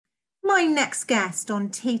My next guest on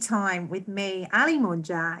Tea Time with me, Ali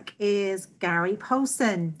Munjak, is Gary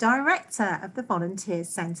Polson, Director of the Volunteers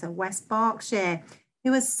Centre West Berkshire,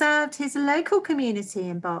 who has served his local community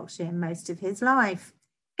in Berkshire most of his life.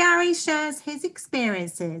 Gary shares his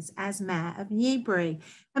experiences as Mayor of Newbury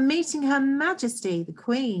and meeting Her Majesty the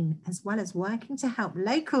Queen, as well as working to help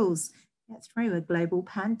locals get through a global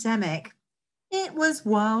pandemic. It was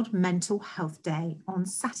World Mental Health Day on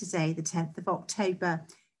Saturday, the 10th of October,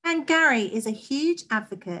 and Gary is a huge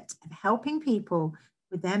advocate of helping people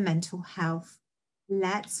with their mental health.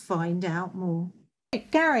 Let's find out more.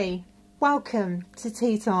 Gary, welcome to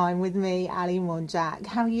Tea Time with me, Ali Monjack.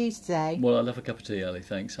 How are you today? Well, I love a cup of tea, Ali.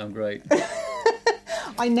 Thanks. I'm great.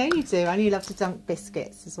 I know you do, and you love to dunk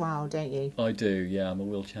biscuits as well, don't you? I do, yeah. I'm a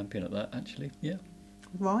world champion at that, actually. Yeah.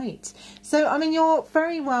 Right. So, I mean, you're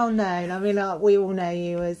very well known. I mean, we all know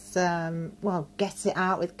you as, Get It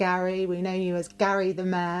Out with Gary. We know you as Gary the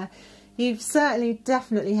Mayor. You've certainly,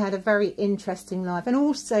 definitely had a very interesting life. And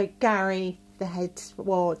also Gary, the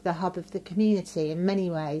hub of the community in many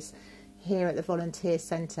ways here at the Volunteer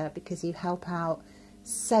Centre, because you help out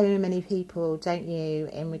so many people, don't you,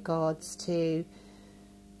 in regards to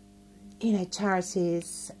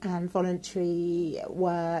charities and voluntary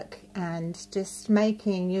work, and just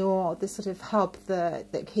making you the sort of hub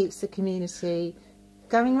that keeps the community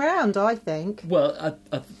going round, I think. Well,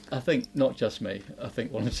 I think not just me. I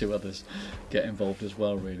think one or two others get involved as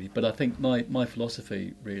well, really. But I think my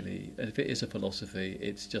philosophy, really, and if it is a philosophy,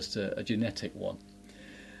 it's just a genetic one.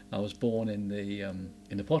 I was born in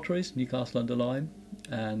the Potteries, Newcastle under Lyme,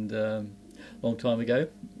 and a long time ago,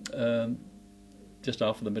 just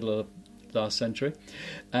after the middle of last century,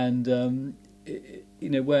 and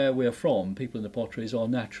where we're from, people in the Potteries are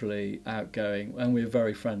naturally outgoing, and we're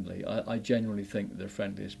very friendly. I genuinely think that they're the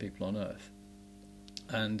friendliest people on earth,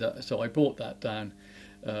 and so I brought that down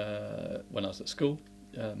when I was at school.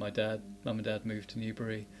 Mum and Dad moved to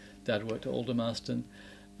Newbury. Dad worked at Aldermaston,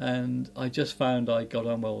 and I just found I got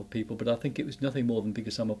on well with people. But I think it was nothing more than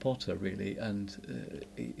because I'm a potter, really, and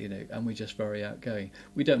and we're just very outgoing.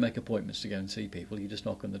 We don't make appointments to go and see people. You just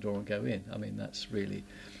knock on the door and go in. I mean, that's really,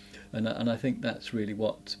 and I think that's really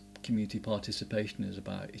what community participation is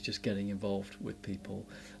about. It's just getting involved with people,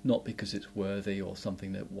 not because it's worthy or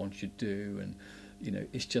something that one should do, and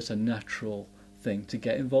it's just a natural thing to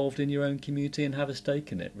get involved in your own community and have a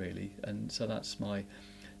stake in it, really. And so that's my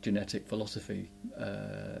genetic philosophy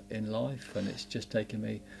in life, and it's just taken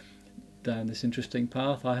me down this interesting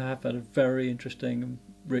path. I have had a very interesting and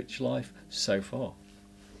rich life so far.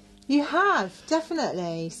 You have,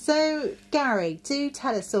 definitely. So, Gary, do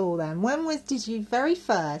tell us all then. Did you very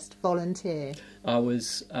first volunteer? I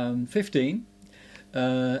was 15,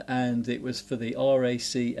 and it was for the RAC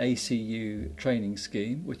ACU training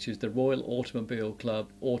scheme, which is the Royal Automobile Club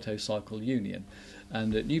Autocycle Union.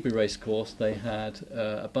 And at Newbury Racecourse they had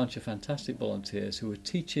a bunch of fantastic volunteers who were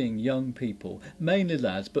teaching young people, mainly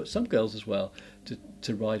lads, but some girls as well,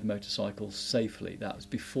 to ride motorcycles safely. That was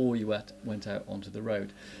before you went out onto the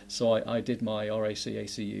road. So I did my RAC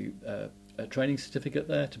ACU training certificate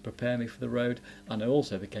there to prepare me for the road, and I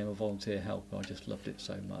also became a volunteer helper. I just loved it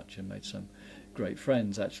so much and made some great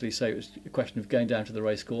friends, actually. So it was a question of going down to the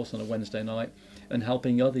racecourse on a Wednesday night and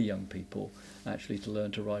helping other young people actually to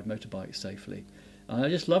learn to ride motorbikes safely. And I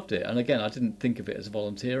just loved it. And again, I didn't think of it as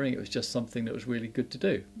volunteering. It was just something that was really good to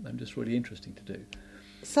do and just really interesting to do.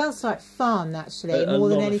 It sounds like fun, actually, more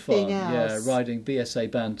than anything else. Yeah, riding BSA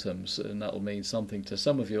Bantams, and that'll mean something to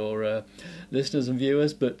some of your listeners and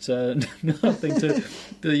viewers, but nothing to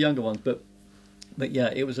the younger ones. But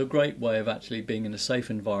yeah, it was a great way of actually being in a safe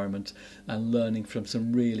environment and learning from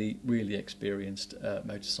some really, really experienced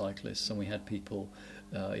motorcyclists. And we had people,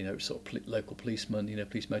 local policemen,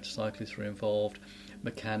 police motorcyclists were involved,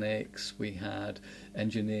 mechanics, we had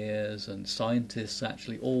engineers and scientists,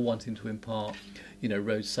 actually all wanting to impart,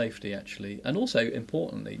 road safety, actually, and also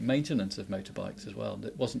importantly maintenance of motorbikes as well.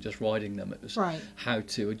 It wasn't just riding them, it was how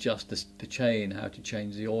to adjust the chain, how to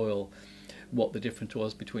change the oil, what the difference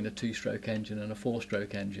was between a two-stroke engine and a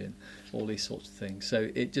four-stroke engine, all these sorts of things. So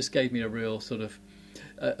it just gave me a real sort of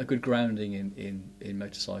a good grounding in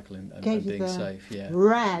motorcycling and being safe. Yeah,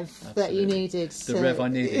 rev absolutely. That you needed. The rev I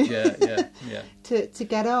needed. Yeah. to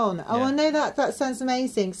get on. Oh, yeah. I know that sounds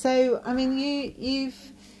amazing. So, I mean, you've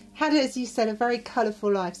had, as you said, a very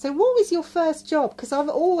colourful life. So, what was your first job? Because I've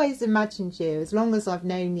always imagined you, as long as I've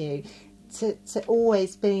known you, to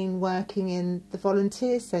always been working in the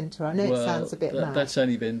volunteer centre. I know it sounds a bit mad. That's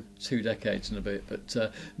only been 2 decades and a bit,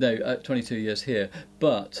 but no, 22 years here.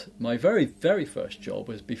 But my very, very first job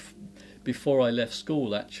was before I left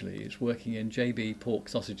school, actually, is working in JB Pork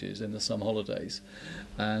Sausages in the summer holidays,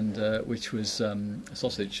 and which was a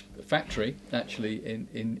sausage factory actually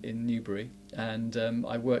in Newbury, and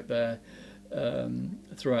I worked there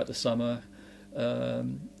throughout the summer,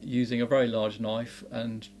 using a very large knife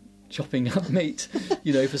and chopping up meat,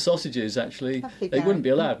 for sausages. Actually, they wouldn't be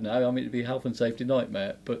allowed now. I mean, it'd be a health and safety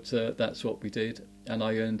nightmare. But that's what we did, and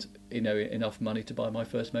I earned, enough money to buy my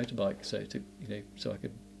first motorbike. So I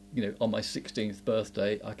could, on my 16th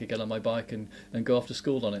birthday, I could get on my bike and go off to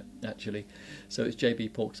school on it. Actually, so it's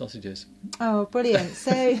JB Pork Sausages. Oh, brilliant!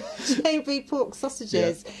 So JB Pork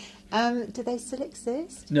Sausages. Yeah. Do they still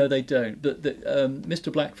exist? No, they don't. But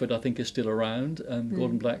Mr. Blackford, I think, is still around.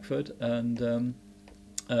 Gordon Blackford, and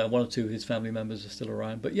one or two of his family members are still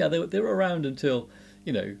around. But yeah, they were around until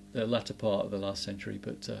the latter part of the last century.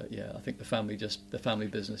 But I think the family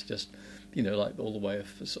business just like all the way of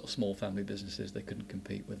sort of small family businesses, they couldn't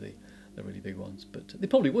compete with the really big ones. But they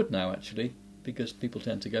probably would now, actually, because people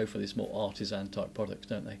tend to go for these more artisan type products,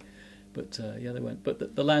 don't they? But they won't.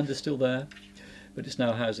 But the land is still there. But it's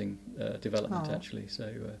now housing development, actually,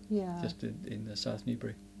 so just in South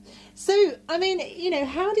Newbury. So, I mean,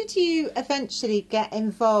 how did you eventually get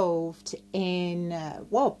involved in,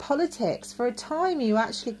 politics? For a time, you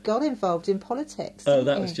actually got involved in politics. Oh,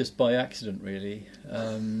 that was just by accident, really.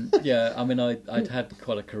 I mean, I'd had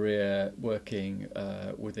quite a career working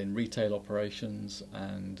within retail operations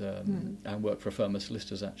and worked for a firm of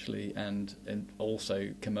solicitors, actually, and also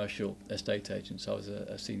commercial estate agents. I was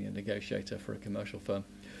a senior negotiator for a commercial firm,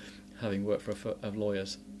 having worked for a firm of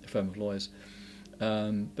lawyers.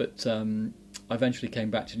 But I eventually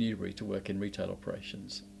came back to Newbury to work in retail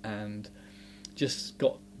operations, and just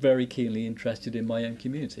got very keenly interested in my own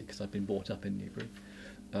community because I'd been brought up in Newbury.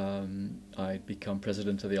 I'd become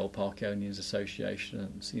president of the Old Parkonians Association,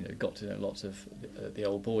 and got to know lots of the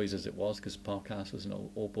old boys, as it was, because Park House was an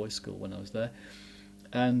old boys' school when I was there,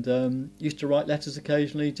 and used to write letters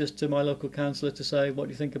occasionally just to my local councillor to say, what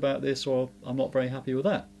do you think about this, or I'm not very happy with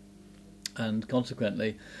that. And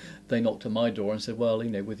consequently, they knocked on my door and said, well,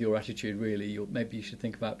 with your attitude, really, maybe you should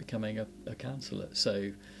think about becoming a councillor.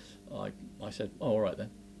 So I said, oh, all right then,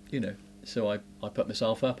 So I put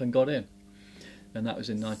myself up and got in. And that was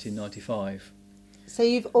in 1995. So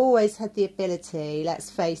you've always had the ability, let's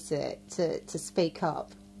face it, to speak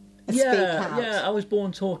up. Speak out. Yeah, I was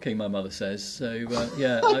born talking, my mother says. So,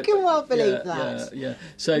 yeah. I can well believe that. Yeah.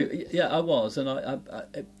 So, yeah, I was.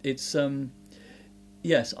 And it's...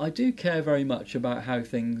 Yes, I do care very much about how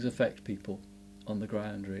things affect people on the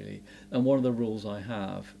ground, really. And one of the rules I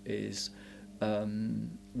have is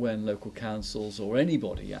when local councils or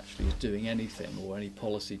anybody actually is doing anything, or any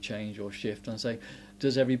policy change or shift, and say,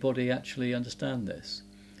 does everybody actually understand this?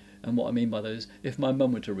 And what I mean by that is, if my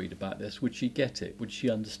mum were to read about this, would she get it? Would she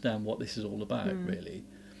understand what this is all about, really?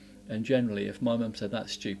 And generally, if my mum said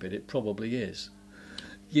that's stupid, it probably is.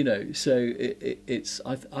 So it's.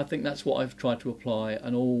 I think that's what I've tried to apply,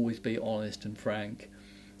 and always be honest and frank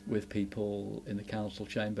with people in the council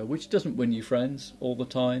chamber, which doesn't win you friends all the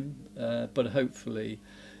time, but hopefully,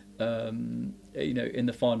 in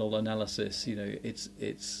the final analysis,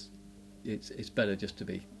 it's better just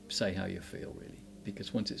to say how you feel, really,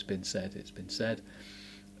 because once it's been said, it's been said,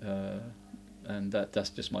 and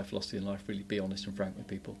that's just my philosophy in life. Really, be honest and frank with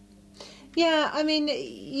people. Yeah, I mean,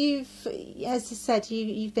 as I said,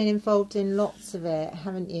 you've been involved in lots of it,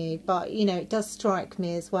 haven't you? But, it does strike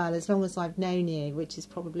me as well, as long as I've known you, which is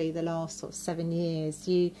probably the last sort of 7 years,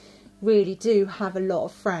 you really do have a lot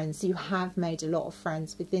of friends. You have made a lot of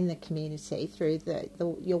friends within the community through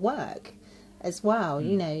your work as well.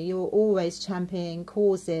 You're always championing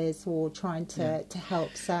causes or trying to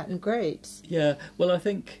help certain groups. Yeah, well, I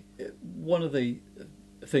think one of the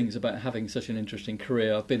things about having such an interesting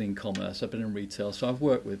career, I've been in commerce, I've been in retail, so I've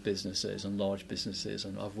worked with businesses and large businesses,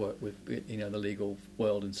 and I've worked with the legal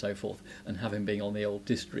world and so forth, and having been on the old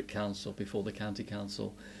district council before the county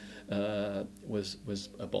council was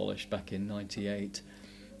abolished back in '98,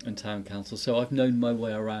 and town council, so I've known my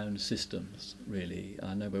way around systems, really.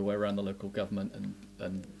 I know my way around the local government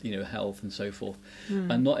and health and so forth,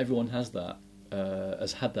 and not everyone has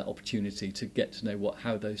had that opportunity to get to know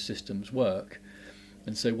how those systems work.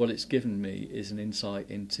 And so what it's given me is an insight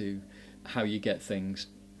into how you get things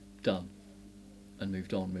done and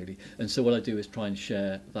moved on, really. And so what I do is try and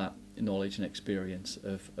share that knowledge and experience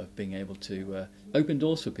of being able to open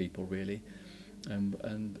doors for people, really.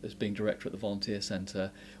 And as being director at the Volunteer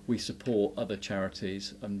Centre, we support other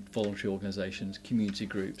charities and voluntary organisations, community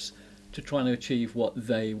groups, to try and achieve what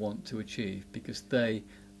they want to achieve, because they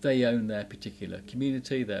own their particular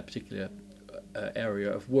community, their particular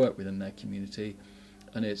area of work within their community.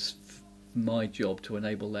 And it's my job to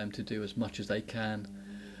enable them to do as much as they can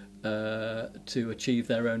to achieve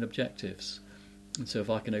their own objectives. And so if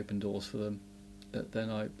I can open doors for them, then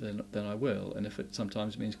I will. And if it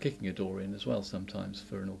sometimes means kicking a door in as well, sometimes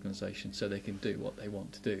for an organisation, so they can do what they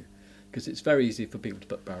want to do, because it's very easy for people to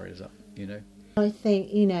put barriers up, you know. I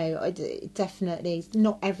think, you know, definitely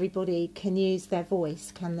not everybody can use their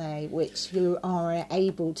voice, can they? Which you are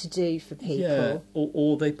able to do for people. Yeah,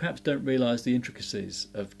 or they perhaps don't realise the intricacies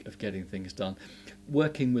of getting things done.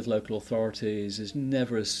 Working with local authorities is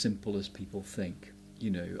never as simple as people think.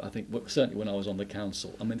 You know, I think certainly when I was on the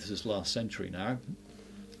council, I mean, this is last century now.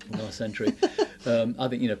 Last century, I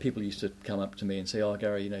think, you know, people used to come up to me and say, "Oh,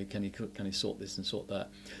 Gary, you know, can you sort this and sort that?"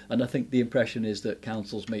 And I think the impression is that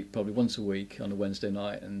councils meet probably once a week on a Wednesday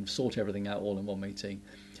night and sort everything out all in one meeting.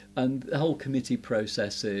 And the whole committee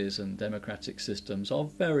processes and democratic systems are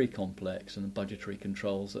very complex, and the budgetary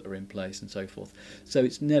controls that are in place and so forth. So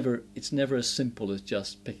it's never as simple as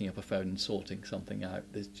just picking up a phone and sorting something out.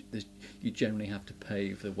 You generally have to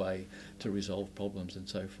pave the way to resolve problems and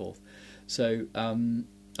so forth. So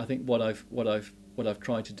I think what I've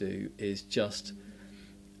tried to do is just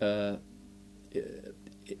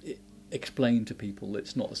explain to people that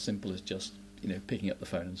it's not as simple as just, you know, picking up the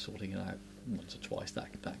phone and sorting it out once or twice. That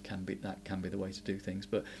can be the way to do things.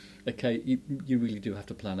 But okay, you really do have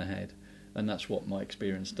to plan ahead, and that's what my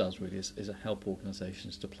experience does really is help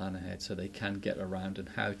organisations to plan ahead so they can get around and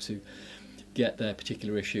how to get their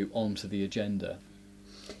particular issue onto the agenda.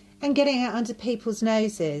 And getting it under people's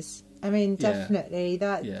noses. I mean, definitely,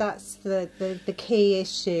 that's the key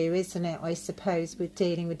issue, isn't it, I suppose, with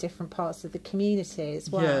dealing with different parts of the community as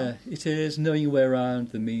well. Yeah, it is. Knowing your way around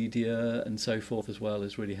the media and so forth as well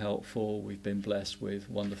is really helpful. We've been blessed with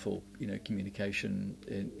wonderful, you know, communication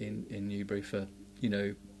in Newbury for, you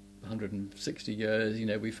know, 160 years. You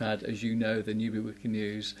know, we've had, as you know, the Newbury Weekly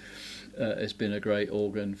News has been a great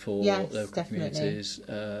organ for local communities,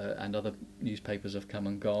 and other newspapers have come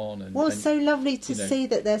and gone. And it's so lovely to see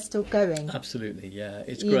that they're still going. Absolutely, yeah,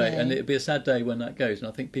 it's great. And it'll be a sad day when that goes, and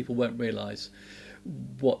I think people won't realise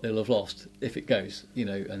what they'll have lost if it goes, you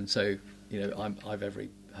know. And so, you know, I've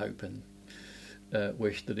every hope and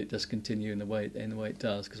wish that it does continue in the way it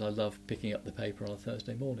does, because I love picking up the paper on a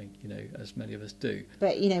Thursday morning, you know, as many of us do.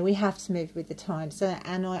 But, you know, we have to move with the times,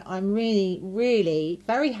 and I'm really, really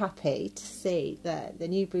very happy to see that the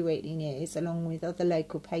Newbury Weekly News, along with other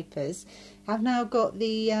local papers, have now got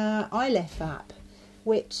the iLIF app,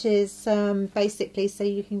 which is basically so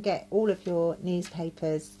you can get all of your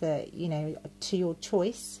newspapers that, you know, to your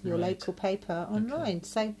choice, your local paper online. Okay.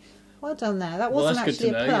 So well done there. That wasn't actually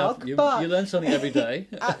a plug. You but learn something every day.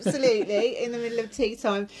 Absolutely, in the middle of tea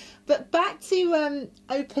time. But back to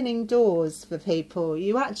opening doors for people.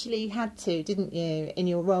 You actually had to, didn't you, in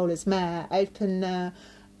your role as mayor, open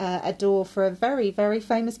a door for a very, very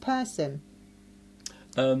famous person.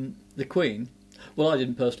 The Queen. Well, I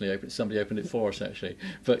didn't personally open it. Somebody opened it for us, actually.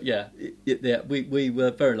 But yeah, we were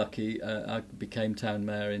very lucky. I became town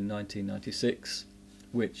mayor in 1996,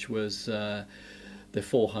 which was the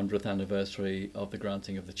 400th anniversary of the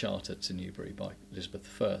granting of the Charter to Newbury by Elizabeth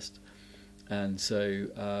I. And so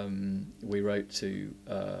we wrote to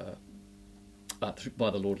by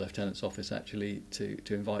the Lord Lieutenant's office, actually, to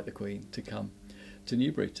invite the Queen to come to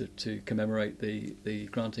Newbury to commemorate the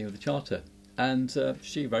granting of the Charter. And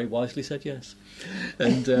she very wisely said yes.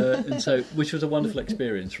 And so, which was a wonderful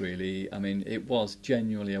experience, really. I mean, it was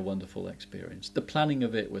genuinely a wonderful experience. The planning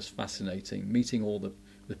of it was fascinating. Meeting all the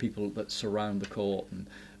people that surround the court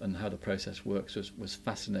and how the process works was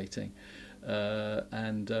fascinating.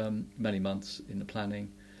 And many months in the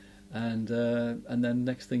planning. And then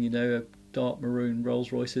next thing you know, a dark maroon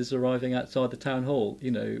Rolls Royce is arriving outside the town hall,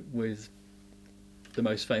 you know, with the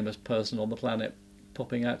most famous person on the planet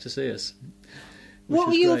popping out to see us. What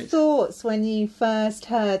were your thoughts when you first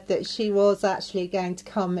heard that she was actually going to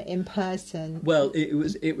come in person? Well,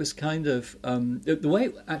 it was kind of the way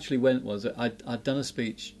it actually went was that I'd done a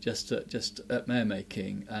speech just at mayor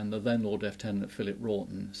making, and the then Lord Lieutenant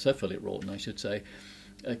Sir Philip Wroughton, I should say,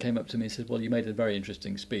 came up to me and said, "Well, you made a very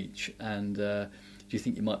interesting speech, and do you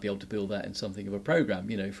think you might be able to build that in something of a programme,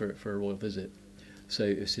 you know, for a royal visit?" So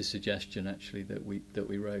it was his suggestion, actually, that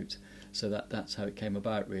we wrote. So that's how it came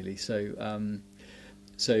about, really.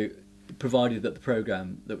 So provided that the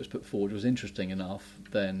programme that was put forward was interesting enough,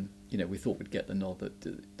 then, you know, we thought we'd get the nod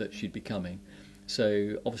that she'd be coming.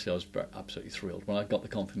 So obviously I was absolutely thrilled when I got the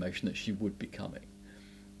confirmation that she would be coming.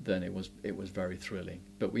 Then it was very thrilling.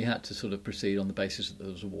 But we had to sort of proceed on the basis that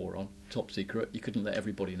there was a war on, top secret. You couldn't let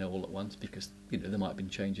everybody know all at once because, you know, there might have been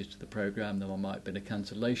changes to the programme. There might have been a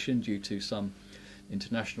cancellation due to some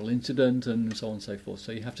international incident and so on and so forth.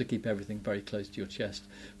 So you have to keep everything very close to your chest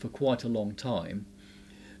for quite a long time.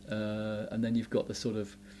 And then you've got the sort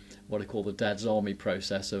of what I call the Dad's Army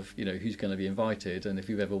process of, who's going to be invited. And if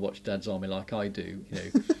you've ever watched Dad's Army like I do,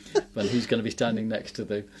 well, who's going to be standing next to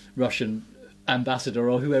the Russian ambassador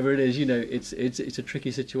or whoever it is, it's a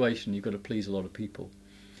tricky situation. You've got to please a lot of people.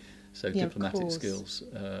 So diplomatic skills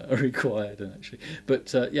are required, actually.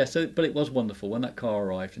 But but it was wonderful when that car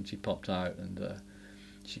arrived and she popped out and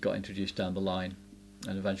she got introduced down the line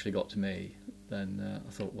and eventually got to me. Then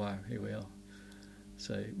I thought, wow, here we are.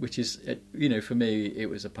 So, which is, for me, it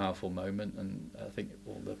was a powerful moment, and I think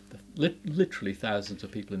all literally thousands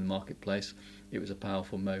of people in the marketplace, it was a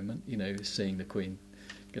powerful moment. Seeing the Queen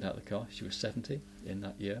get out of the car. She was 70 in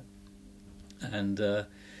that year, and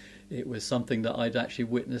it was something that I'd actually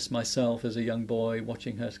witnessed myself as a young boy,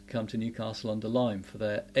 watching her come to Newcastle-under-Lyme for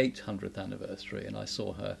their 800th anniversary, and I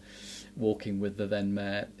saw her walking with the then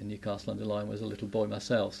mayor in Newcastle-under-Lyme as a little boy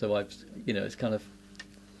myself. So I've, it's kind of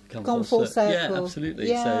gone full circle. Yeah, absolutely.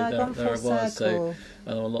 Yeah, so there I was. Circle. So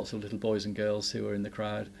and there were lots of little boys and girls who were in the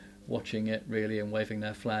crowd watching it really and waving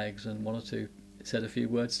their flags, and one or two said a few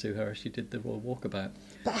words to her as she did the Royal Walkabout.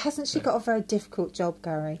 But hasn't she got a very difficult job,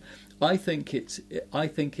 Gary? I think it's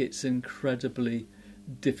incredibly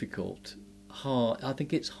difficult. Hard. I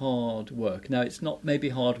think it's hard work. Now, it's not maybe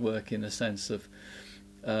hard work in a sense of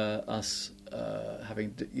us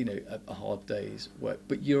having a hard day's work,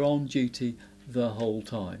 but you're on duty the whole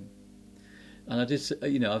time. And I did,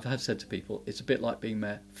 I've had said to people, it's a bit like being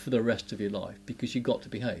mayor for the rest of your life because you've got to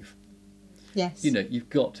behave. Yes. You've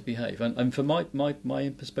got to behave. And for my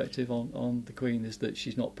perspective on the Queen is that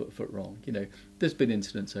she's not put a foot wrong. There's been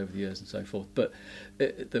incidents over the years and so forth, but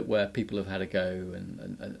that where people have had a go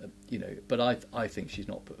and but I think she's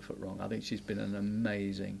not put a foot wrong. I think she's been an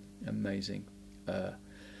amazing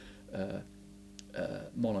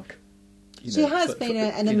monarch. She has been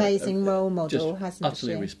an amazing role model, hasn't she?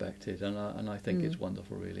 Utterly respected, and I think it's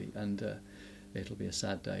wonderful, really. And it'll be a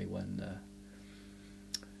sad day when.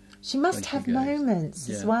 She must have moments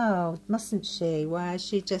as well, mustn't she, where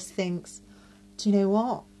she just thinks, do you know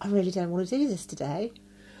what? I really don't want to do this today.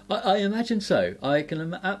 I imagine so. I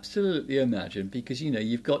can absolutely imagine, because,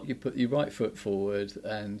 you've got you put your right foot forward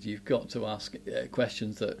and you've got to ask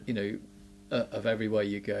questions that, of everywhere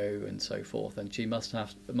you go and so forth. And she must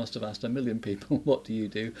have asked a million people, what do you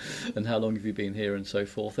do and how long have you been here and so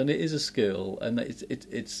forth. And it is a skill, and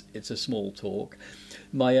it's a small talk.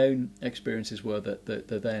 My own experiences were that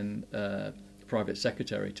the then private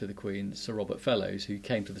secretary to the Queen, Sir Robert Fellows, who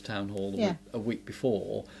came to the town hall a week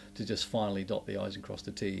before to just finally dot the I's and cross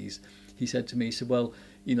the T's, he said to me, he said, well,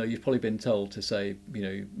 you've probably been told to say,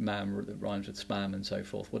 ma'am, that rhymes with spam and so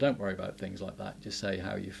forth. Well, don't worry about things like that. Just say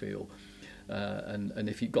how you feel. And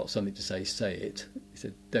if you've got something to say it. He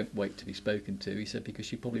said, don't wait to be spoken to. He said,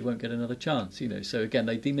 because you probably won't get another chance. So again,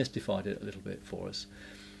 they demystified it a little bit for us.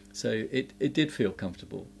 So it did feel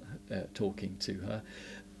comfortable talking to her.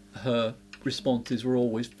 Her responses were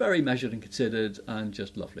always very measured and considered and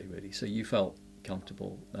just lovely, really. So you felt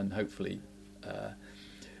comfortable, and hopefully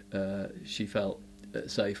she felt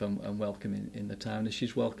safe and welcome in the town, as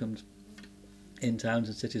she's welcomed in towns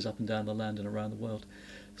and cities up and down the land and around the world.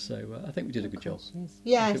 So I think we did a good job.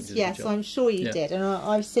 Yes, I'm sure you did, and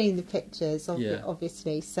I've seen the pictures,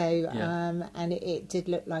 obviously. So and it did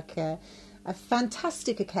look like a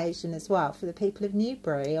fantastic occasion as well for the people of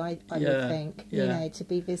Newbury. I would think, to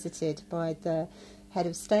be visited by the head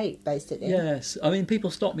of state, basically. Yes, I mean, people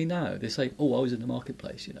stop me now. They say, "Oh, I was in the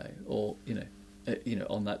marketplace," or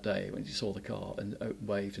on that day when she saw the car and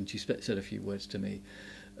waved, and she said a few words to me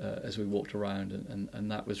as we walked around,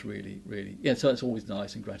 and that was really, really, so it's always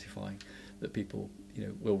nice and gratifying that people,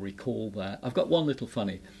 will recall that. I've got one little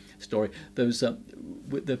funny story. There was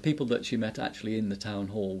with the people that she met actually in the town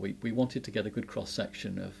hall. We wanted to get a good cross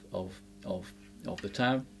section of the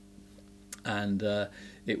town, and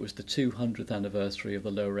it was the 200th anniversary of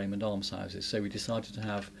the Lower Raymond Almshouses. So we decided to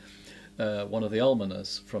have one of the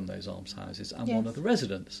almoners from those almshouses and one of the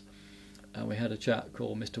residents. And we had a chap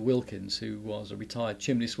called Mr. Wilkins, who was a retired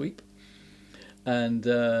chimney sweep. And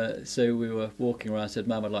so we were walking around. I said,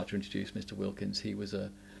 "Ma'am, I'd like to introduce Mr. Wilkins. He was a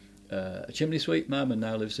chimney sweep, ma'am, and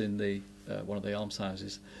now lives in the one of the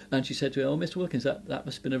almshouses." And she said to him, "Oh, Mr. Wilkins, that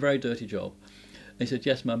must have been a very dirty job." And he said,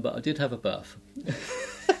 "Yes, ma'am, but I did have a bath."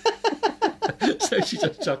 So she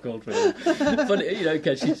just chuckled for him. But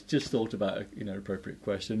okay, she just thought about an appropriate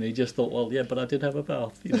question. And he just thought, "Well, yeah, but I did have a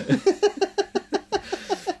bath."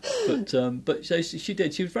 But so she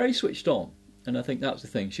did. She was very switched on, and I think that was the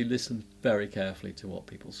thing. She listened very carefully to what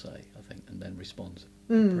people say, I think, and then responds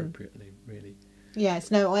appropriately. Really.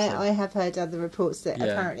 Yes, no, I have heard other reports that Yeah.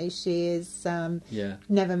 apparently she is Yeah,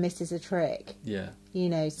 never misses a trick. yeah. You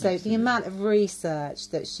know, so the Absolutely. amount of research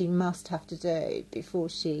that she must have to do before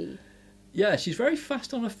she... Yeah, she's very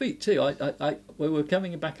fast on her feet too. We were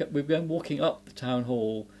coming back up. We were walking up the town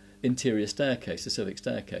hall interior staircase, the civic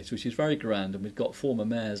staircase, which is very grand, and we've got former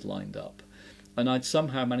mayors lined up. And I'd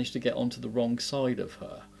somehow managed to get onto the wrong side of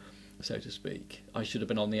her, so to speak. I should have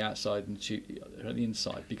been on the outside and she on the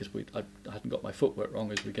inside, because I hadn't got my footwork wrong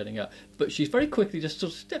as we were getting out. But she's very quickly just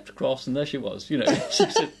sort of stepped across, and there she was. You know,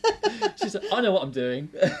 she said, "I know what I'm doing,"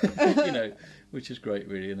 you know, which is great,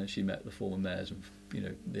 really. And then she met the former mayors and, you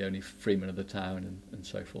know, the only freeman of the town and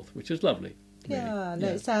so forth, which was lovely. Really. Yeah, no,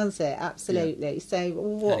 it sounds it, absolutely. Yeah. So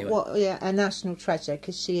what, yeah, a national treasure,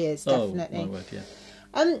 because she is, definitely. Oh, my word, yeah.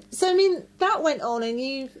 So, I mean, that went on, and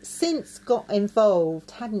you've since got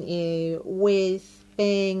involved, hadn't you, with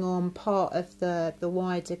being on part of the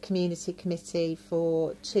wider community committee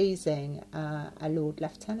for choosing a Lord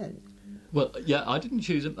Lieutenant. Well, yeah, I didn't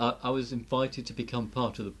choose him. I was invited to become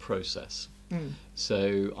part of the process.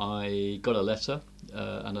 So I got a letter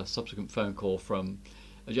and a subsequent phone call from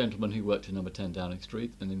a gentleman who worked in number 10 Downing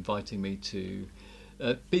Street, and inviting me to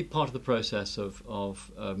be part of the process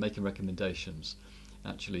of making recommendations,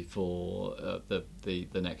 actually, for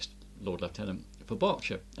the next Lord Lieutenant for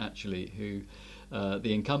Berkshire, actually, who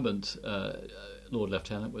the incumbent Lord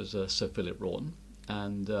Lieutenant was Sir Philip Rawton,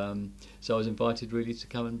 and so I was invited really to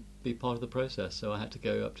come and be part of the process. So I had to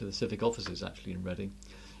go up to the civic offices, actually, in Reading,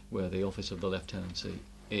 where the office of the lieutenancy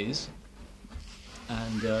is,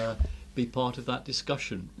 and be part of that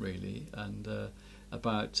discussion, really, and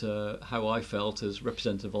about how I felt as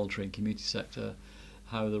representative of the voluntary and community sector,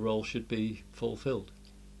 how the role should be fulfilled.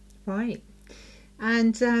 Right.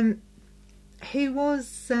 And who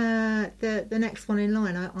was the next one in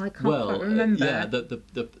line? I can't quite remember. Yeah,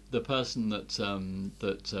 the person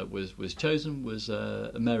that was chosen was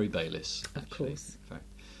Mary Bayliss, actually, of course. in fact.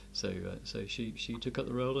 So she took up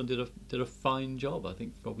the role and did a fine job. I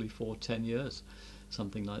think probably for 10 years,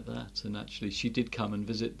 something like that. And actually, she did come and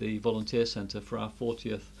visit the volunteer centre for our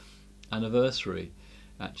 40th anniversary.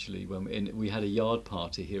 Actually, when we had a yard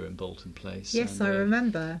party here in Bolton Place. Yes, and, I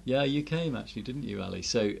remember. Yeah, you came actually, didn't you, Ali?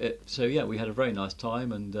 So yeah, we had a very nice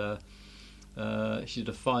time, and she did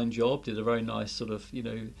a fine job. Did a very nice sort of, you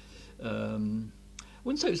know, I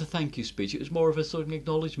wouldn't say it was a thank you speech. It was more of a sort of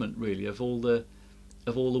acknowledgement, really, of all the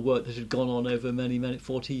work that had gone on over many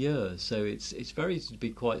 40 years. So it's very to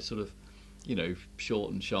be quite sort of, you know,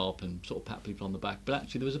 short and sharp and sort of pat people on the back. But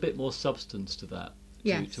actually, there was a bit more substance to that.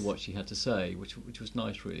 Yes. To what she had to say, which was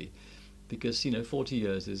nice, really, because, you know, 40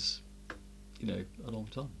 years is, you know, a long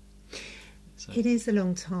time. So, it is a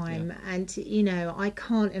long time, yeah. And, you know, I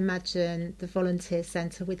can't imagine the volunteer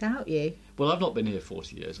centre without you. Well, I've not been here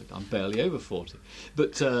 40 years. I'm barely over 40,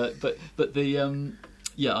 but the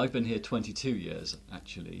yeah, I've been here 22 years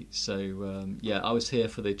actually. So yeah, I was here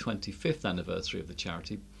for the 25th anniversary of the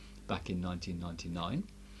charity back in 1999,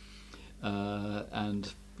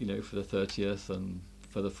 and, you know, for the 30th and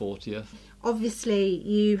for the 40th. Obviously,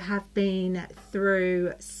 you have been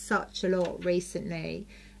through such a lot recently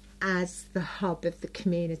as the hub of the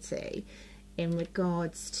community in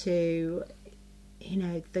regards to, you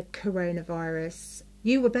know, the coronavirus.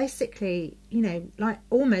 You were basically, you know, like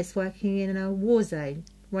almost working in a war zone,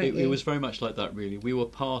 weren't you? It was very much like that, really. We were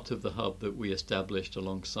part of the hub that we established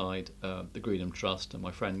alongside the Greenham Trust and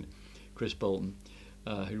my friend Chris Bolton,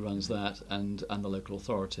 who runs that, and the local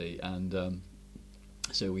authority, and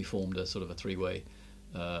so we formed a sort of a three-way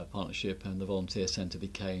partnership, and the volunteer centre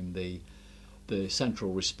became the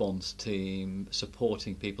central response team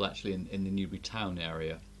supporting people actually in the Newbury Town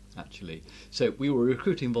area, actually. So we were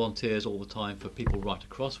recruiting volunteers all the time for people right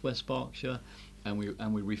across West Berkshire, and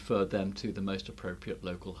we referred them to the most appropriate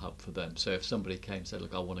local hub for them. So if somebody came and said,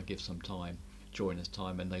 look, I want to give some time during this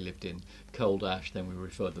time, and they lived in Cold Ash, then we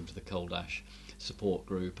referred them to the Cold Ash support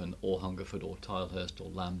group, and or Hungerford or Tilehurst or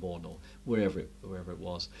Lambourne or wherever it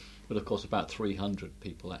was. But of course about 300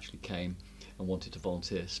 people actually came and wanted to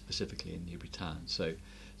volunteer specifically in Newbury Town, so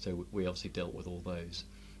we obviously dealt with all those.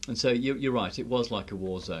 And so you're right, it was like a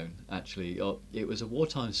war zone actually. It was a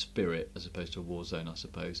wartime spirit as opposed to a war zone, I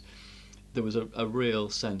suppose. There was a real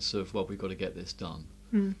sense of, well, we've got to get this done.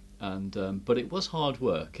 And but it was hard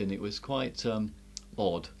work, and it was quite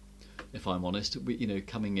odd, if I'm honest. You know,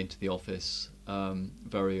 coming into the office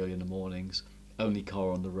very early in the mornings, only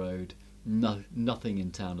car on the road, nothing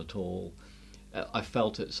in town at all. I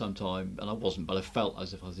felt at some time, and I wasn't, but I felt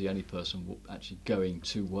as if I was the only person actually going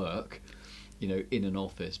to work, you know, in an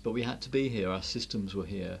office. But we had to be here. Our systems were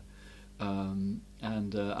here, and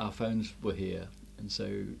our phones were here. and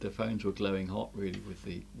so the phones were glowing hot really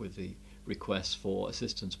with the requests for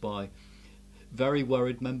assistance by very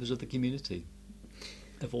worried members of the community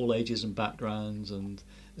of all ages and backgrounds and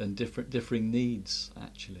differing needs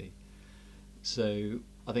actually. So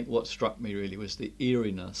I think what struck me really was the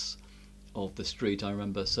eeriness of the street. I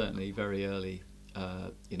remember certainly very early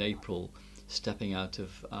in April stepping out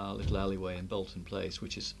of our little alleyway in Bolton Place,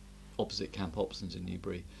 which is opposite Camp Hobson's in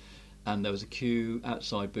Newbury, and there was a queue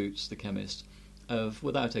outside Boots the chemist of,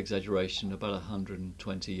 without exaggeration, about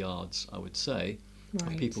 120 yards, I would say,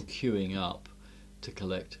 of people queuing up to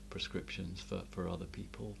collect prescriptions for other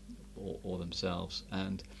people or themselves.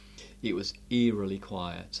 And it was eerily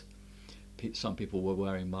quiet. Some people were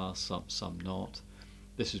wearing masks, some not.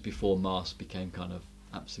 This was before masks became kind of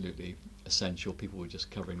absolutely essential. People were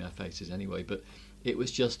just covering their faces anyway, but it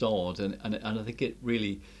was just odd, and I think it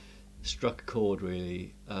really struck a chord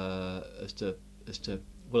really as to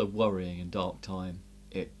what a worrying and dark time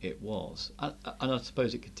it was, and I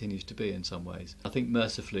suppose it continues to be in some ways. I think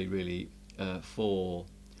mercifully really for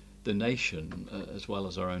the nation as well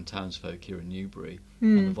as our own townsfolk here in Newbury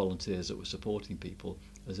and the volunteers that were supporting people,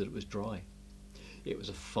 is that it was dry. It was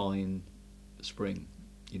a fine spring,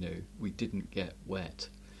 you know, we didn't get wet.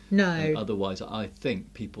 No. Otherwise, I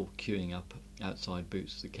think people queuing up outside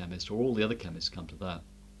Boots the chemist, or all the other chemists come to that,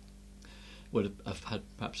 would have had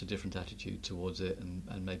perhaps a different attitude towards it,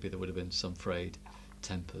 and maybe there would have been some frayed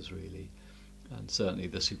tempers really. And certainly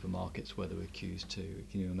the supermarkets where there were queues too.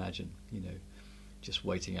 Can you imagine, you know, just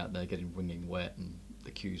waiting out there getting wringing wet and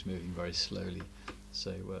the queues moving very slowly.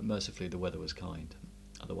 So mercifully the weather was kind.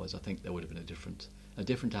 Otherwise I think there would have been a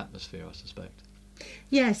different atmosphere, I suspect.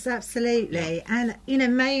 Yes, absolutely. Yeah. And, you know,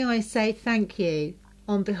 may I say thank you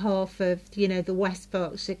on behalf of, you know, the West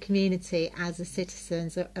Berkshire community as a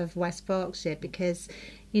citizens of West Berkshire, because,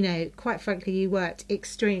 you know, quite frankly, you worked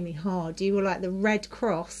extremely hard. You were like the Red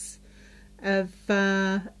Cross of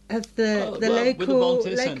the local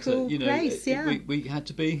centre, you know, place. We had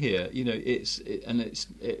to be here. You know,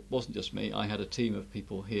 it wasn't just me. I had a team of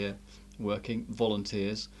people here working,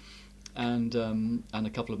 volunteers, and a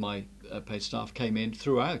couple of my paid staff came in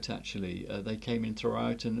throughout. Actually, they came in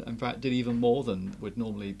throughout, and in fact did even more than would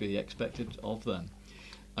normally be expected of them.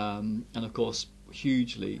 And of course,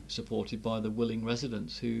 hugely supported by the willing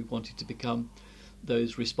residents who wanted to become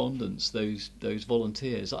those respondents, those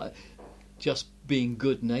volunteers. Just being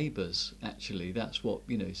good neighbours, actually, that's what,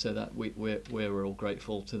 you know. So that we're all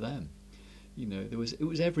grateful to them. You know, it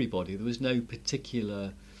was everybody. There was no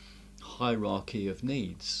particular hierarchy of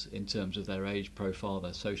needs in terms of their age profile,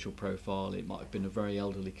 their social profile. It might have been a very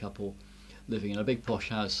elderly couple living in a big posh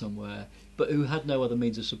house somewhere, but who had no other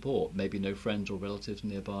means of support, maybe no friends or relatives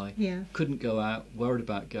nearby, couldn't go out, worried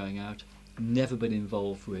about going out, never been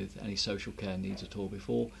involved with any social care needs at all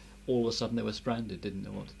before. All of a sudden they were stranded, didn't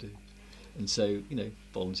know what to do. And so, you know,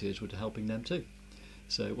 volunteers were helping them too.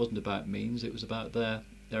 So it wasn't about means, it was about their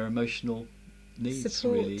emotional needs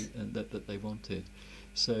support, really, and that they wanted.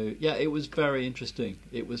 So yeah, it was very interesting.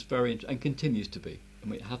 It was and continues to be.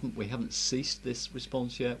 And we haven't ceased this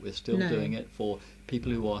response yet. We're still doing it for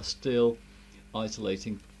people who are still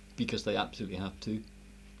isolating because they absolutely have to,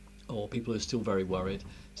 or people who are still very worried.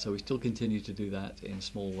 So we still continue to do that in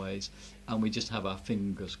small ways, and we just have our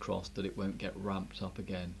fingers crossed that it won't get ramped up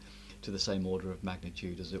again to the same order of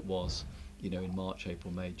magnitude as it was, you know, in March,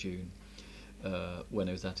 April, May, June, when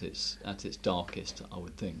it was at its darkest, I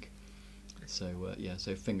would think. So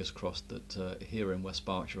so fingers crossed that here in West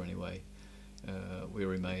Berkshire anyway, we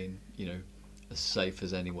remain, you know, as safe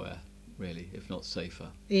as anywhere, really, if not safer.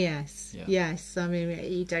 Yes, yes. I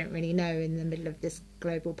mean, you don't really know in the middle of this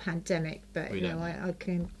global pandemic, but you know, I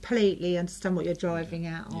completely understand what you're driving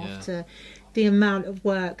at after the amount of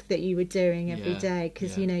work that you were doing every day,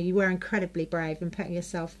 because you know, you were incredibly brave and putting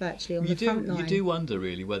yourself virtually on the front line. You do wonder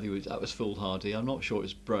really whether that was foolhardy. I'm not sure it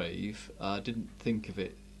was brave. I didn't think of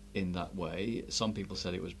it in that way. Some people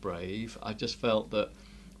said it was brave. I just felt that,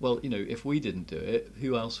 well, you know, if we didn't do it,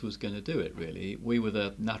 who else was going to do it, really? We were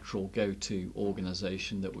the natural go-to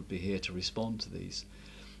organisation that would be here to respond to these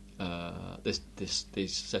this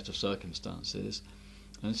set of circumstances.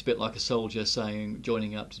 And it's a bit like a soldier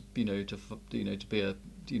joining up, to be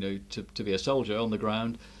a soldier on the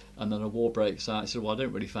ground, and then a war breaks out. He said, "Well, I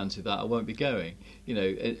don't really fancy that. I won't be going." You know,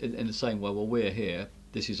 in the same way, well, we're here.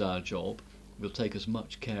 This is our job. We'll take as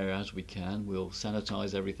much care as we can. We'll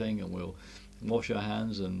sanitise everything, and we'll wash our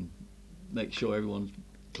hands and make sure everyone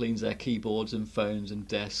cleans their keyboards and phones and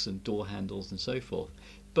desks and door handles and so forth.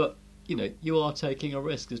 But you know, you are taking a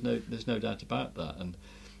risk. There's no doubt about that. And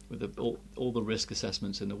with all the risk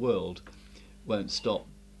assessments in the world, won't stop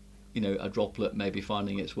a droplet maybe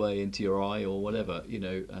finding its way into your eye or whatever,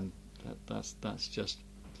 and that's just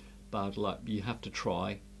bad luck. You have to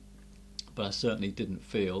try, but I certainly didn't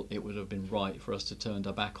feel it would have been right for us to turn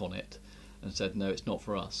our back on it and said, no, it's not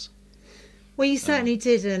for us. Well, you certainly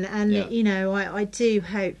didn't, and yeah. I do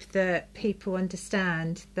hope that people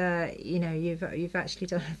understand that you've actually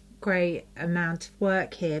done a great amount of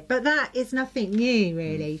work here. But that is nothing new,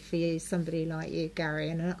 really, for you, somebody like you, Gary.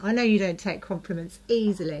 And I know you don't take compliments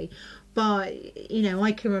easily, but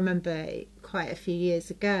I can remember quite a few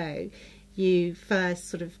years ago, you first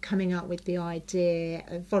sort of coming up with the idea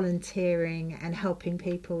of volunteering and helping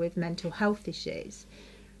people with mental health issues.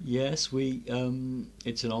 Yes,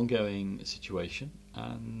 it's an ongoing situation,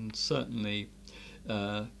 and certainly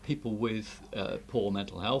people with poor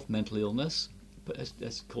mental health, mental illness, but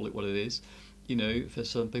let's call it what it is, for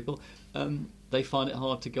some people, they find it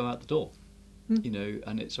hard to go out the door,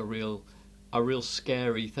 and it's a real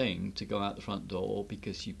scary thing to go out the front door,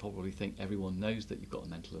 because you probably think everyone knows that you've got a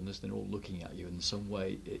mental illness. They're all looking at you in some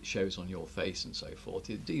way. It shows on your face and so forth.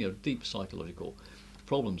 Deep psychological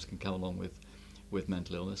problems can come along with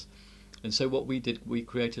mental illness. And so what we did, we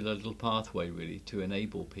created a little pathway really to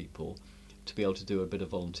enable people to be able to do a bit of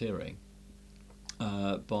volunteering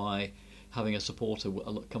by having a supporter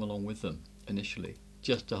come along with them initially,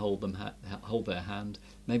 just to hold their hand,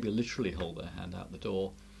 maybe literally hold their hand out the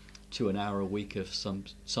door, to an hour a week of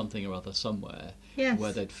something or other somewhere, yes,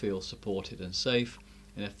 where they'd feel supported and safe.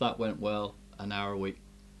 And if that went well, an hour a week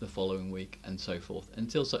the following week, and so forth,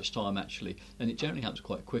 until such time actually, and it generally happens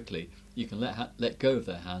quite quickly, you can let go of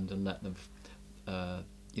their hand and let them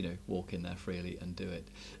walk in there freely and do it.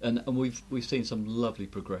 And we've seen some lovely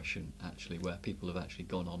progression actually, where people have actually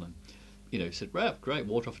gone on and said, well, great,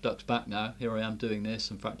 water off a duck's back now, here I am doing this.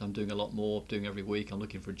 In fact, I'm doing a lot more, doing every week, I'm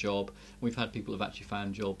looking for a job. We've had people who've actually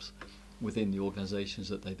found jobs within the organisations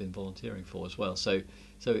that they've been volunteering for as well. So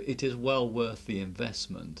it is well worth the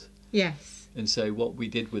investment. Yes. And so what we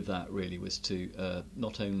did with that really was to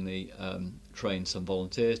not only train some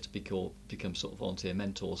volunteers to become sort of volunteer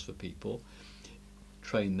mentors for people,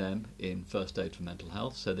 train them in first aid for mental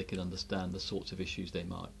health so they could understand the sorts of issues they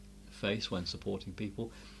might face when supporting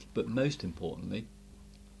people, but most importantly,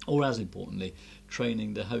 or as importantly,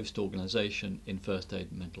 training the host organisation in first aid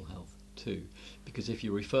and mental health too. Because if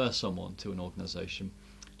you refer someone to an organisation,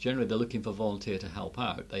 generally they're looking for a volunteer to help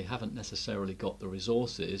out. They haven't necessarily got the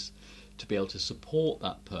resources to be able to support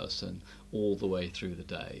that person all the way through the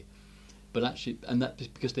day. But actually, and that's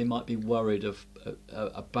because they might be worried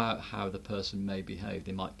about how the person may behave.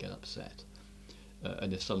 They might get upset,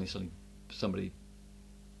 and if somebody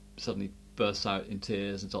suddenly bursts out in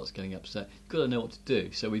tears and starts getting upset, you've got to know what to do.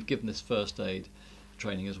 So we've given this first aid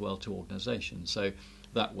training as well to organisations. So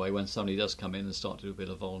that way, when somebody does come in and start to do a bit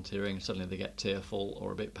of volunteering, and suddenly they get tearful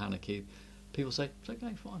or a bit panicky, people say, it's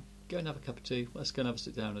okay, fine, go and have a cup of tea, let's go and have a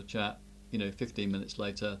sit down and a chat. 15 minutes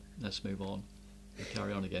later, let's move on and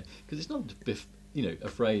carry on again. Because it's not to be,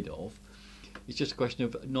 afraid of. It's just a question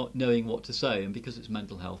of not knowing what to say. And because it's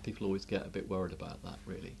mental health, people always get a bit worried about that,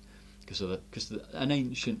 really, because an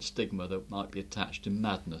ancient stigma that might be attached to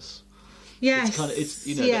madness. Yes, it's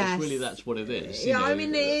yes. That's what it is.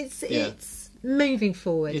 It's moving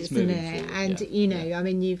forward, isn't it? And I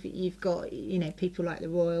mean, you've got people like the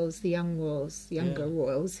Royals, the younger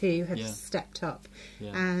Royals, who have stepped up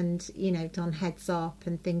and done heads up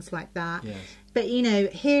and things like that. Yes. But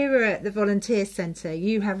here at the Volunteer Centre,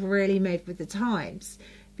 you have really moved with the times,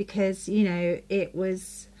 because it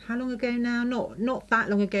was how long ago now? Not that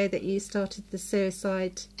long ago that you started the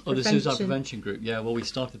suicide. The Suicide Prevention Group. Yeah, well, we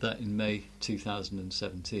started that in May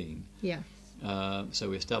 2017. Yeah. So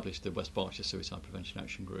we established the West Berkshire Suicide Prevention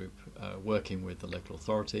Action Group, working with the local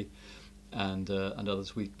authority and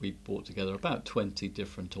others. We brought together about 20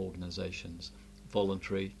 different organisations,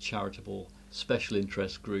 voluntary, charitable, special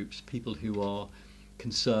interest groups, people who are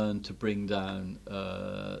concerned to bring down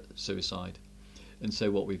suicide. And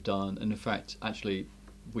so what we've done, and in fact, actually,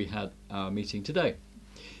 we had our meeting today,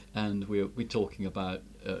 and we're talking about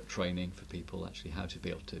training for people, actually how to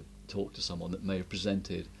be able to talk to someone that may have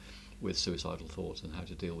presented with suicidal thoughts and how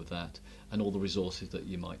to deal with that, and all the resources that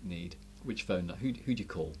you might need. Which phone? Who do you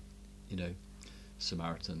call?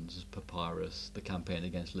 Samaritans, Papyrus, the Campaign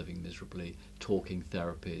Against Living Miserably, talking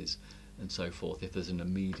therapies, and so forth. If there's an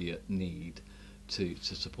immediate need to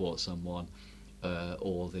support someone,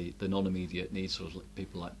 or the non-immediate needs, sort of like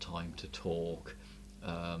people like Time to Talk,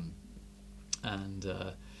 and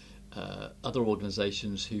other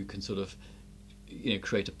organisations who can sort of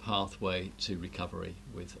create a pathway to recovery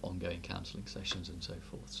with ongoing counselling sessions and so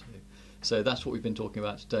forth. So that's what we've been talking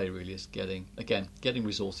about today. Really, is getting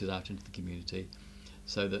resources out into the community,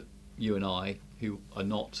 so that you and I, who are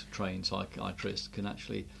not trained psychiatrists, can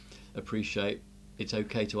actually appreciate it's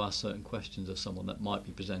okay to ask certain questions of someone that might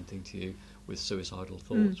be presenting to you with suicidal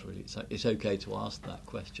thoughts. Really, it's okay to ask that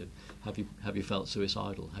question. Have you felt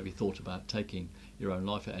suicidal? Have you thought about taking your own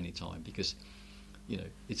life at any time? Because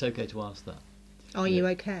it's okay to ask that. Are you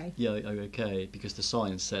okay? Yeah, are you okay? Because the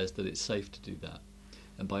science says that it's safe to do that.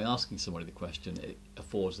 And by asking somebody the question, it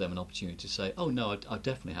affords them an opportunity to say, oh no, I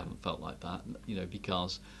definitely haven't felt like that,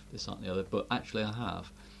 because this, that and the other, but actually I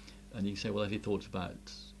have. And you can say, well, have you thought about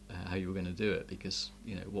how you were going to do it? Because,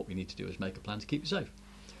 what we need to do is make a plan to keep you safe.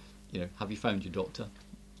 Have you phoned your doctor?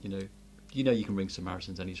 You can ring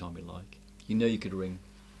Samaritans anytime you like. You could ring,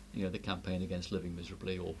 the campaign against living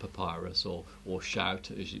miserably, or Papyrus, or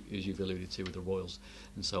Shout, as you've alluded to with the Royals,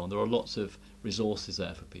 and so on. There are lots of resources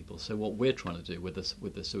there for people. So what we're trying to do with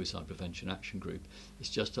the Suicide Prevention Action Group is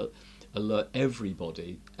just to alert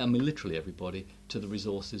everybody, literally everybody, to the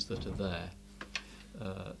resources that are there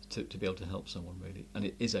to be able to help someone, really. And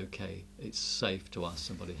it is okay. It's safe to ask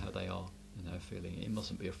somebody how they are and how they're feeling. You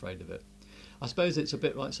mustn't be afraid of it. I suppose it's a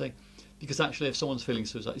bit like saying, because actually if someone's feeling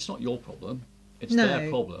suicide, it's not your problem. It's their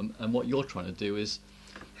problem, and what you're trying to do is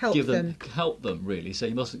help them, really. So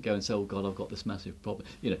you mustn't go and say, oh God, I've got this massive problem.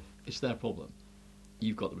 It's their problem.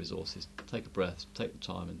 You've got the resources. Take a breath, take the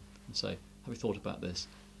time and say, have you thought about this?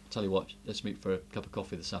 Tell you what, let's meet for a cup of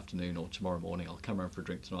coffee this afternoon or tomorrow morning. I'll come around for a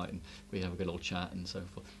drink tonight and we have a good little chat and so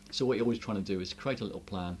forth. So what you're always trying to do is create a little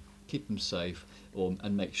plan, keep them safe,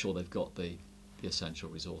 and make sure they've got the essential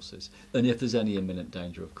resources. And if there's any imminent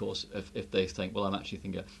danger, of course, if they think, well, I'm actually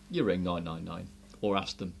thinking, you ring 999, or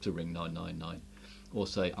ask them to ring 999, or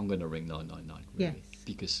say, I'm going to ring 999, really. Yes.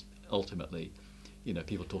 Because ultimately,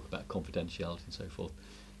 people talk about confidentiality and so forth.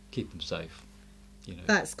 Keep them safe.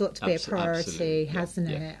 That's got to be a priority, hasn't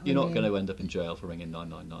it? You're not going to end up in jail for ringing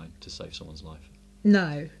 999 to save someone's life.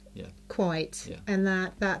 No. Yeah. Quite. Yeah. And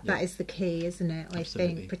that is the key, isn't it? I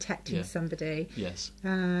think protecting somebody. Yes.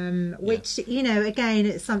 Which, again,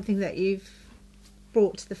 it's something that you've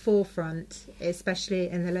brought to the forefront, especially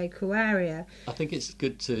in the local area. I think it's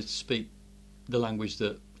good to speak the language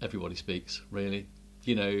that everybody speaks, really.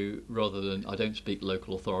 Rather than, I don't speak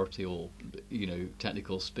local authority or,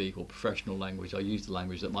 technical speak or professional language. I use the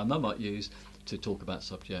language that my mum might use to talk about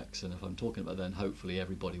subjects, and if I'm talking about then hopefully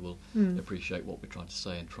everybody will appreciate what we're trying to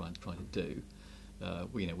say and trying to do.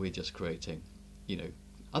 We're just creating,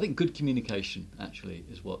 I think good communication actually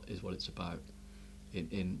is what it's about,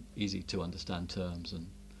 in easy to understand terms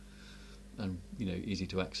and easy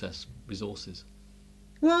to access resources.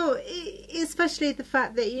 Well, especially the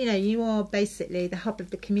fact that you are basically the hub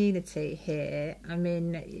of the community here. I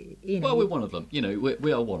mean, Well, we're one of them.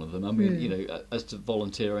 We are one of them. I mean, as to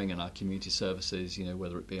volunteering and our community services,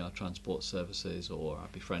 whether it be our transport services or our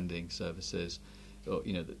befriending services, or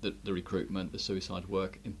the recruitment, the suicide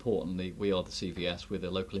work. Importantly, we are the CVS. We're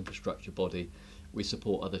the local infrastructure body. We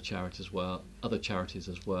support other charities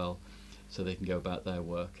as well, so they can go about their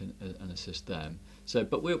work and assist them. So,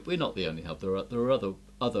 but we're not the only hub. There are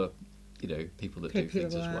other people that do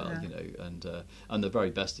things as well. And the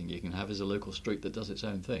very best thing you can have is a local street that does its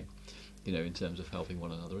own thing. In terms of helping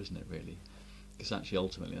one another, isn't it? Really, because actually,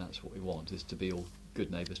 ultimately, that's what we want: is to be all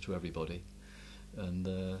good neighbours to everybody. And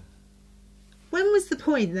when was the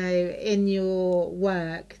point, though, in your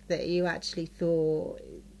work that you actually thought,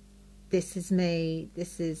 "This is me.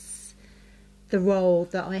 This is the role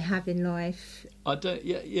that I have in life"? I don't.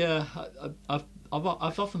 Yeah.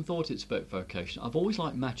 I've often thought it's about vocation. I've always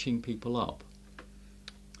liked matching people up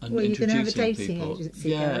and well, introducing you're going to have a dating people. Agency,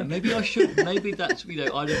 yeah, Gary. Maybe I should. Maybe that's I'd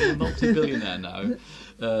have been a multi-billionaire now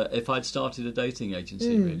if I'd started a dating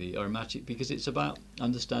agency, really, or a matching, because it's about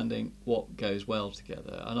understanding what goes well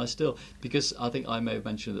together. And because I think I may have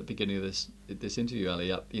mentioned at the beginning of this interview,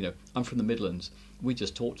 Ali. I'm from the Midlands. We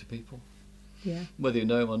just talk to people. Yeah. Whether you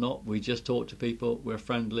know them or not, we just talk to people. We're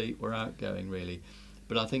friendly. We're outgoing, really.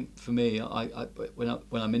 But I think for me, when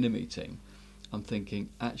I'm in a meeting, I'm thinking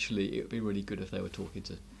actually it would be really good if they were talking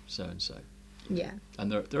to so and so. Yeah.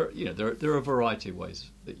 And there are a variety of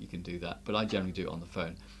ways that you can do that, but I generally do it on the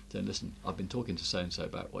phone. Saying, listen, I've been talking to so and so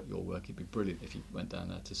about what your work. It'd be brilliant if you went down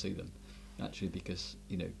there to see them. Actually, because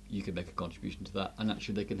you can make a contribution to that, and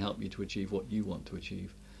actually they can help you to achieve what you want to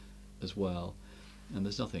achieve, as well. And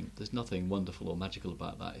there's nothing wonderful or magical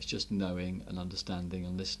about that. It's just knowing and understanding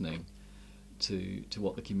and listening to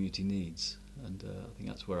what the community needs, and I think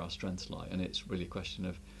that's where our strengths lie, and it's really a question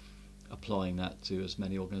of applying that to as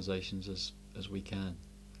many organisations as we can,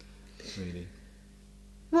 really.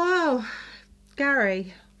 Wow,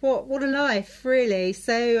 Gary, What a life, really.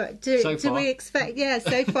 So do we expect? Yeah,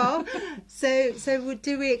 so far.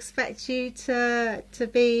 Do we expect you to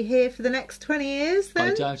be here for the next 20 years?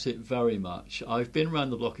 Then I doubt it very much. I've been around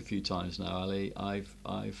the block a few times now, Ali. I've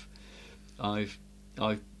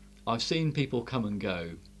seen people come and go,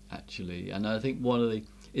 actually, and I think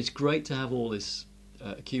it's great to have all this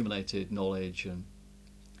accumulated knowledge and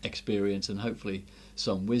experience and hopefully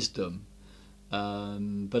some wisdom.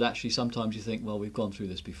 But actually, sometimes you think, well, we've gone through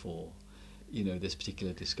this before, this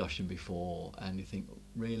particular discussion before, and you think,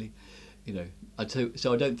 really,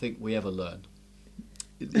 so I don't think we ever learn.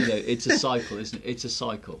 It's a cycle, isn't it? It's a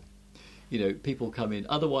cycle. People come in.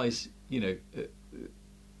 Otherwise,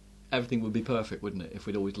 everything would be perfect, wouldn't it? If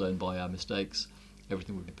we'd always learned by our mistakes,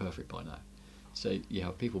 everything would be perfect by now. So you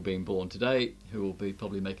have people being born today who will be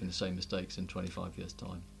probably making the same mistakes in 25 years'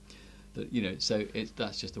 time. So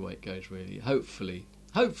that's just the way it goes, really. Hopefully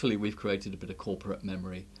we've created a bit of corporate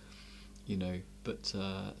memory, But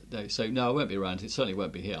no, I won't be around. It certainly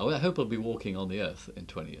won't be here. I hope I'll be walking on the earth in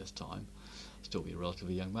 20 years' time. I'll still be a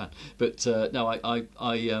relatively young man. But no, I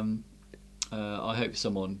hope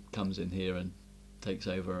someone comes in here and takes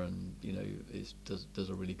over, and does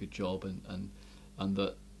a really good job, and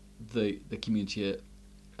that the community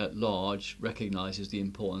at large recognises the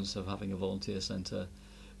importance of having a volunteer centre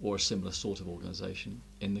or a similar sort of organisation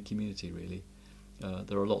in the community, really.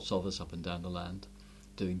 There are lots of us up and down the land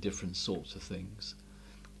doing different sorts of things,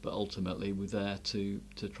 but ultimately we're there to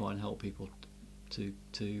try and help people to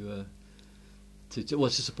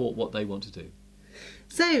support what they want to do.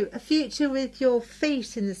 So, a future with your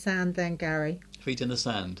feet in the sand then, Gary? Feet in the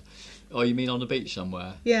sand? Oh, you mean on the beach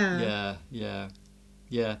somewhere? Yeah.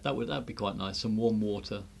 Yeah, that'd be quite nice. Some warm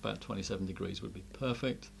water, about 27 degrees would be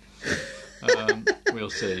perfect. We'll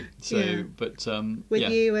see. So, yeah. But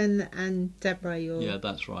with you and Deborah, yeah,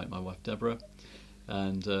 that's right, my wife Deborah,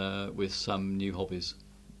 and with some new hobbies,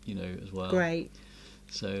 as well. Great.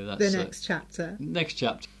 So that's the next chapter. Next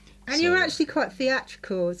chapter. And you're actually quite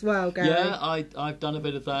theatrical as well, Gary. Yeah, I've done a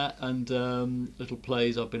bit of that, and little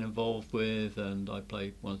plays I've been involved with, and I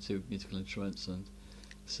play one or two musical instruments, and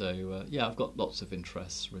so yeah, I've got lots of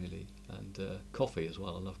interests, really, and coffee as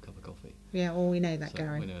well. I love a cup of coffee. Yeah, well, we know that,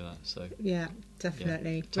 Gary. We know that. So yeah,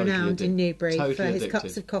 definitely. Yeah, totally renowned in Newbury totally for his addicted.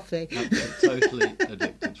 cups of coffee. Totally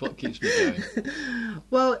addicted. It's what keeps me going.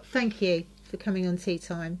 Well, thank you for coming on Tea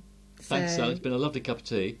Time. Thanks, Sal. It's been a lovely cup of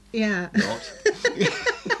tea. Yeah. Not.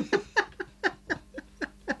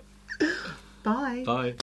 Bye. Bye.